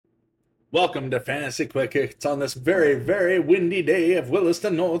Welcome to Fantasy Quick Hits on this very, very windy day of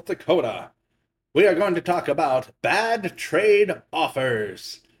Williston, North Dakota. We are going to talk about bad trade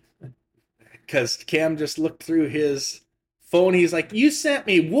offers. Because Cam just looked through his phone. He's like, "You sent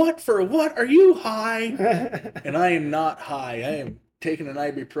me what for what? Are you high?" And I am not high. I am taking an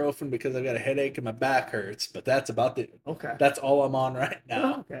ibuprofen because I've got a headache and my back hurts. But that's about the. Okay. That's all I'm on right Oh,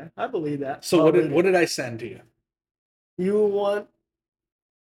 now. okay. I believe that. So what did I send to you?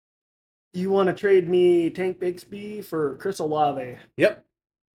 You want to trade me Tank Bixby for Chris Olave? Yep.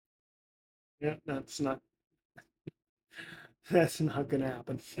 Yeah, that's not gonna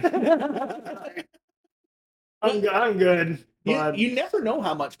happen. I'm good, you but you never know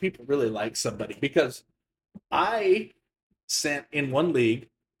how much people really like somebody because I sent in one league,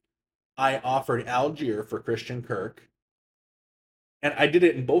 I offered Algier for Christian Kirk, and I did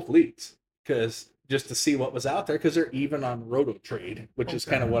it in both leagues because just to see what was out there because they're even on Roto Trade, which is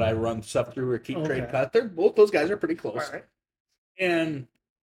kind of what I run stuff through or keep trade cut. They're both those guys are pretty close, all right.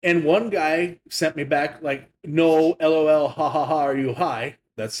 and one guy sent me back like, "No, LOL, ha ha ha, are you high?"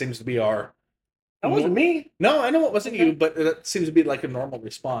 That seems to be our. That wasn't me. No, I know it wasn't Okay. you, but that seems to be like a normal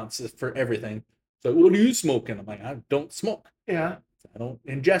response for everything. So, what are you smoking? I'm like, I don't smoke. Yeah, I don't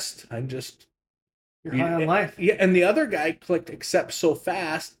ingest. I'm just you're high on life. Yeah. And the other guy clicked accept so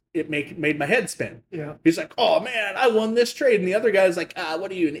fast it made my head spin. Yeah. He's like, "Oh man, I won this trade," and the other guy's like, "Ah, what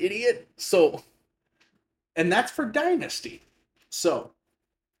are you, an idiot?" So, and that's for Dynasty. So,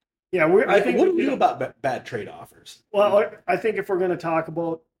 Yeah, I think. What do we do about bad trade offers? Well, I think if we're going to talk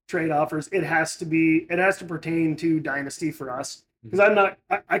about trade offers, it has to pertain to Dynasty for us because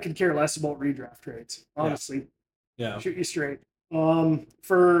I could care less about redraft trades, honestly. Yeah. Shoot you straight.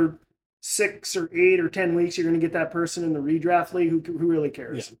 For 6 or 8 or 10 weeks, you're going to get that person in the redraft league who really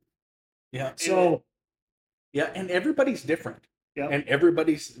cares. Yeah. So and everybody's different. yeah, And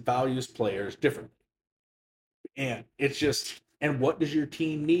everybody's values players differently. And it's just, and what does your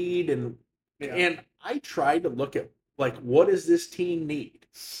team need? And I try to look at like, what does this team need?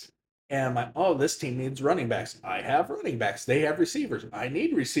 And I'm like, oh, this team needs running backs. I have running backs. They have receivers. I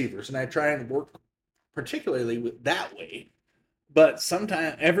need receivers. And I try and work particularly with that way. But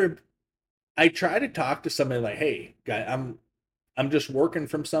sometimes I try to talk to somebody like, hey, guy, I'm just working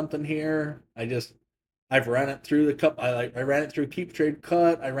from something here. I've ran it through the cup. I ran it through Keep Trade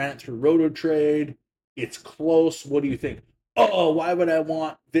Cut. I ran it through Roto Trade. It's close. What do you think? Oh, why would I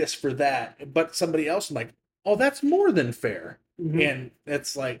want this for that? But somebody else, I'm like, oh, that's more than fair. Mm-hmm. And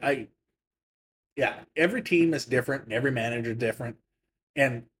it's like yeah, every team is different and every manager is different,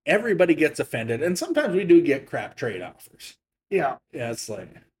 and everybody gets offended. And sometimes we do get crap trade offers. Yeah, it's like,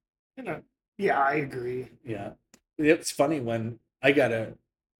 yeah, I agree. Yeah, it's funny when I got a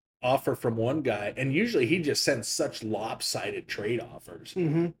offer from one guy, and usually he just sends such lopsided trade offers.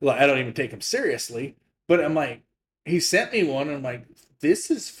 Mm-hmm. Like, I don't even take him seriously. But I'm like, he sent me one, and I'm like,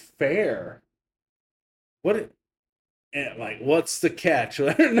 this is fair. And like, what's the catch?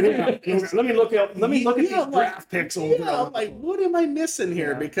 Let me look at these draft picks over. Yeah, I'm like, what am I missing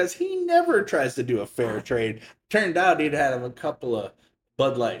here? Because he never tries to do a fair trade. Turned out he'd had a couple of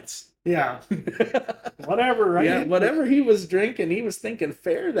Bud Lights. Yeah. Whatever, right? Yeah, whatever he was drinking, he was thinking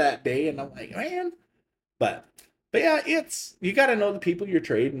fair that day. And I'm like, man. But yeah, it's, you got to know the people you're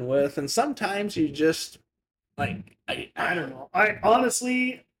trading with. And sometimes you just, like, I don't know. I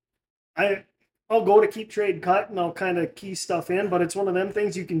honestly, I'll go to Keep Trade Cut and I'll kind of key stuff in, but it's one of them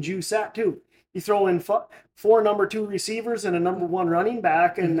things you can juice at too. You throw in four number 2 receivers and a number 1 running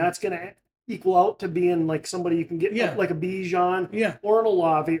back, and that's going to equal out to being like somebody you can get like a Bijan or an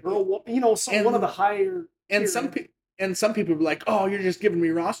Olave or one of the higher. And some people are like, oh, you're just giving me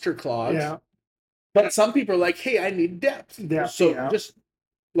roster clogs. Yeah. But some people are like, hey, I need depth. So just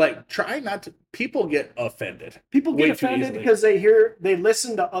like, try not to. People get offended. People get offended because they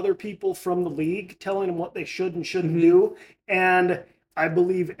listen to other people from the league telling them what they should and shouldn't do. And I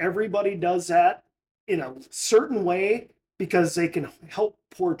believe everybody does that in a certain way because they can help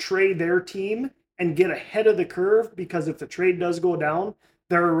portray their team and get ahead of the curve, because if the trade does go down,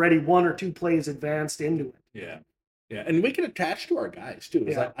 they're already 1 or 2 plays advanced into it. Yeah. Yeah, and we can attach to our guys too.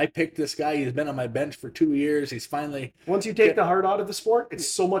 It's like, I picked this guy. He's been on my bench for 2 years. He's finally. Once you take the heart out of the sport, it's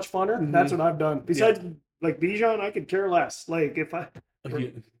so much funner. Mm-hmm. That's what I've done. Besides, like Bijan, I could care less. Like if I.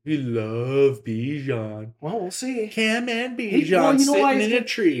 You love Bijan. Well, we'll see. Cam and Bijan sitting in a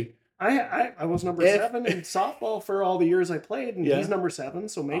tree. I was number 7 in softball for all the years I played, and he's number 7.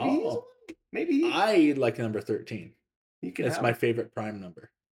 So maybe I like number 13. It's my favorite prime number.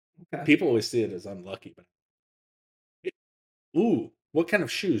 Okay. People always see it as unlucky, but. Ooh, what kind of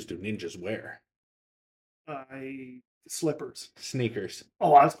shoes do ninjas wear? I Slippers. Sneakers.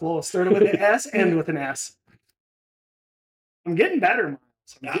 Oh, I was close. Started with an S, end with an S. I'm getting better, Miles.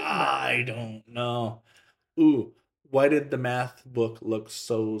 I'm getting better. I don't know. Ooh, why did the math book look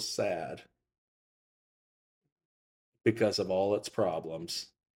so sad? Because of all its problems.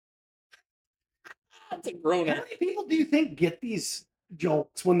 That's a grown How up. many people do you think get these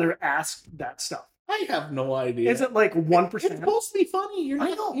jokes when they're asked that stuff? I have no idea. Is it like 1%? It's supposed to be funny.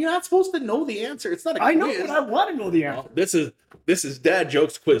 I know. You're not supposed to know the answer. It's not a I know, quiz. but I want to know the answer. Well, this is Dad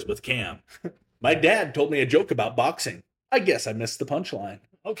Jokes Quiz with Cam. My dad told me a joke about boxing. I guess I missed the punchline.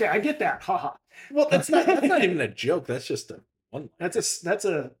 Okay, I get that. Haha. Well, that's not even a joke. That's just a one. That's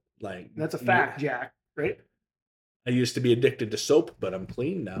a fact, Jack, right? I used to be addicted to soap, but I'm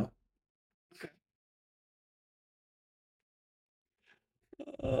clean now.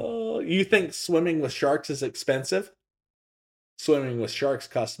 You think swimming with sharks is expensive? Swimming with sharks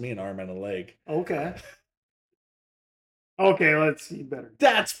cost me an arm and a leg. Okay. Okay, let's see better.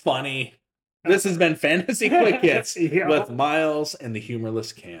 That's funny. This has been Fantasy Quick Hits Yeah. with Miles and the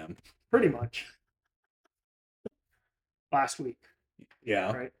humorless Cam. Pretty much. Last week,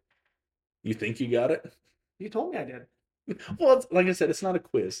 Yeah. right? You think you got it? You told me I did. Well, like I said, it's not a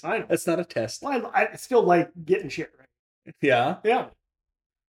quiz. I know. It's not a test. Well, I still like getting shit right. Yeah. Yeah.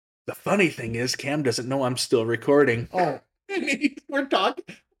 The funny thing is, Cam doesn't know I'm still recording. Oh. We're talking.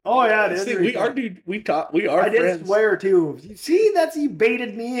 Oh yeah, it is. See, we are I did friends. swear too. See, you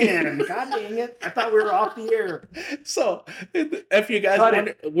baited me in. God dang it! I thought we were off the air. So, if you guys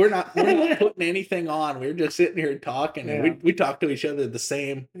wonder, we're not putting anything on. We're just sitting here talking, and we talk to each other the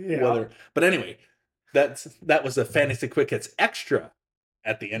same. Yeah. But anyway, that was a Fantasy Quick Hits extra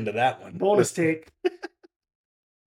at the end of that one. Bonus take.